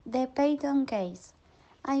The Peyton Case.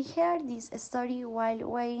 I heard this story while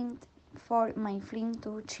waiting for my flight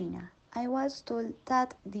to China. I was told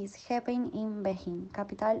that this happened in Beijing,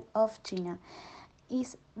 capital of China.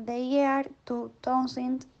 Is the year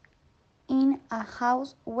 2000 in a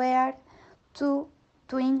house where two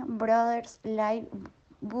twin brothers lived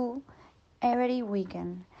every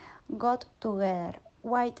weekend got together.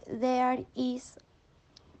 What there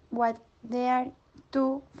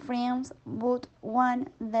two friends, but one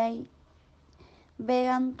day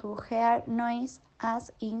began to hear noise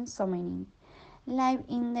as in so many live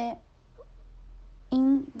in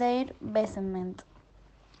their basement.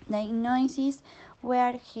 The noises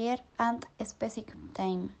were heard at a specific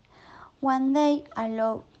time. One day a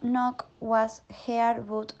loud knock was heard,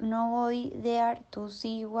 but nobody there to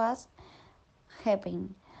see what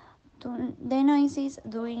happened. The noises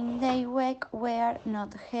during the week were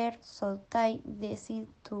not heard, so they decided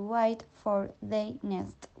to wait for the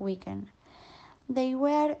next weekend. They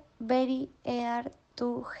were very eager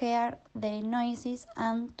to hear the noises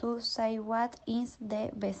and to see what is the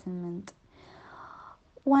basement.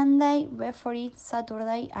 One day before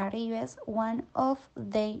Saturday arrives, one of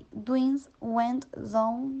the twins went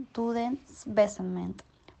down to the basement,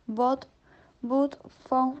 but, but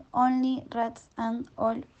found only rats and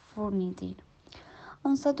old furniture.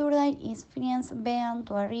 On Saturday, his friends began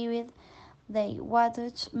to arrive. They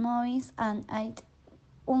watched movies and ate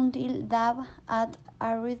until dark at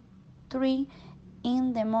around 3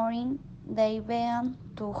 in the morning. They began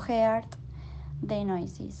to hear the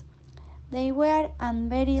noises. They were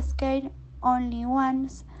very scared. Only one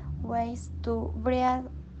way to breathe.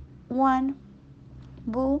 One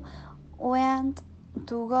boo went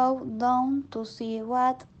to go down to see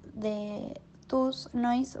what the two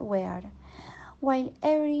noises were, while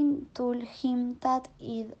Erin told him that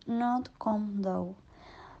it not come down.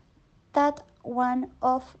 That one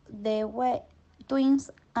of the twins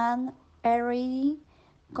had already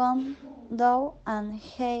come down and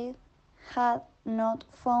he had not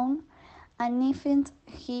found anything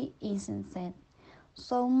he insisted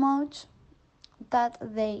so much that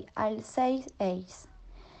they all said yes.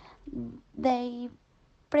 They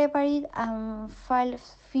prepared a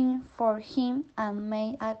false for him and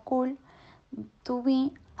made a call to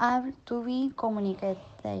be able to be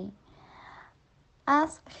communicated.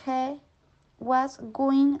 As he was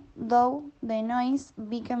going down, the noise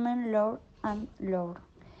became louder and louder.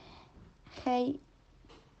 He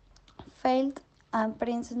felt a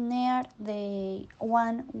presence near the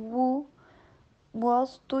one who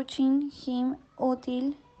was touching him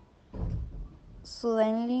until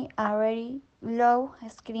suddenly a very loud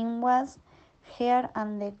scream was heard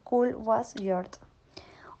and the call was heard.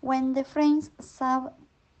 When the friends saw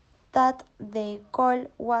that the call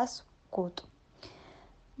was cut,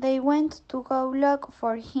 they went to go look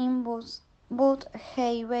for him, but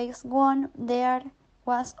he was gone. There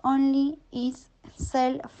was only his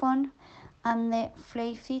cell phone and the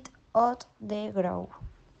flash out the ground.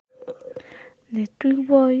 The three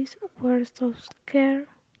boys were so scared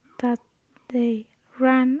that they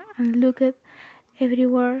ran and looked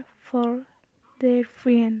everywhere for their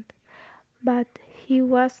friend, but he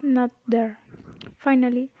was not there.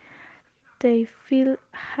 Finally, they fell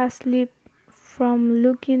asleep from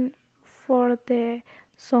looking for them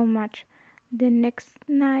so much. The next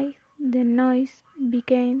night, the noise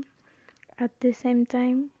began at the same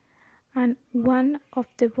time, and one of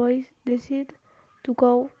the boys decided to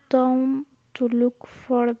go down to look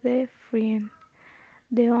for the friend.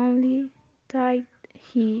 The only thing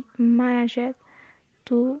he managed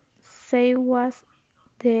to say was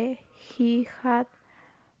that he had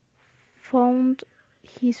found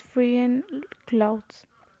his friend's clothes,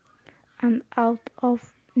 and out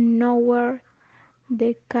of nowhere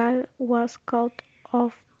the call was cut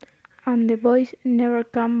off and the boys never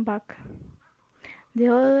came back. The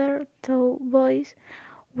other two boys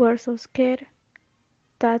were so scared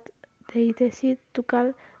that they decided to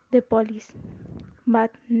call the police,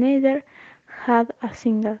 but neither had a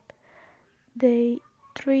signal. They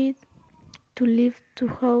tried to leave the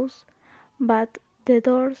house, but the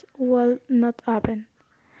doors would not open.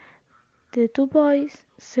 The two boys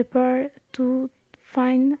separated to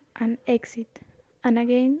find an exit, and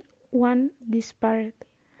again one disappeared.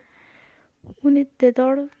 When the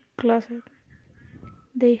door closed,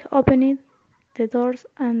 they opened the doors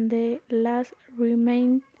and the last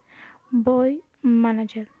remaining boy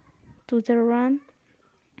managed to run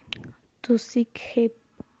to seek help.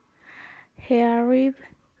 He arrived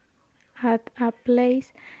at a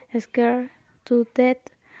place scared to death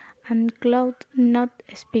and could not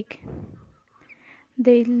speak.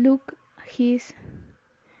 They took him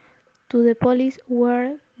to the police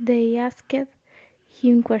where They asked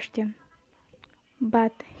him questions,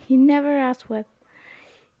 but he never answered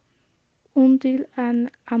until an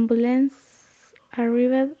ambulance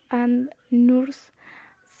arrived and nurse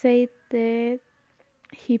said that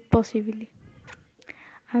he possibly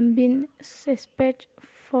had been suspect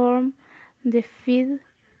from the feed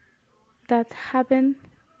that happened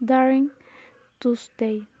during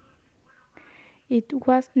Tuesday. It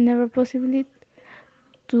was never possible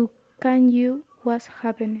to can you was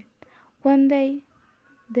happening. One day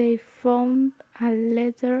they found a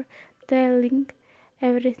letter telling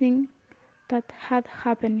everything that had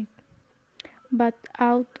happened, but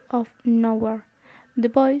out of nowhere the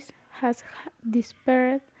boys had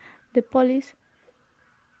disappeared. The police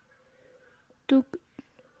took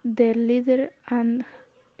the letter and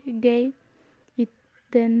gave it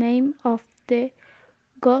the name of the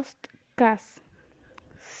ghost case.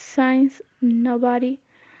 Since nobody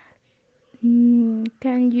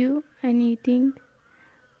can do anything,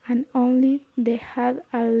 and only they had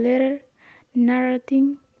a letter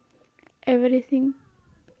narrating everything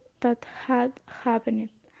that had happened.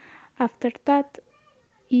 After that,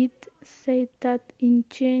 it said that in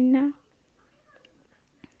China,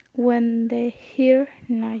 when they hear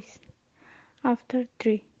noise after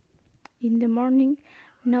 3 in the morning,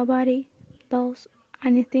 nobody does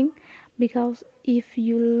anything because if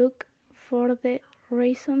you look for the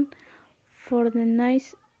reason for the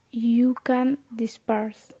noise, you can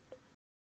disperse.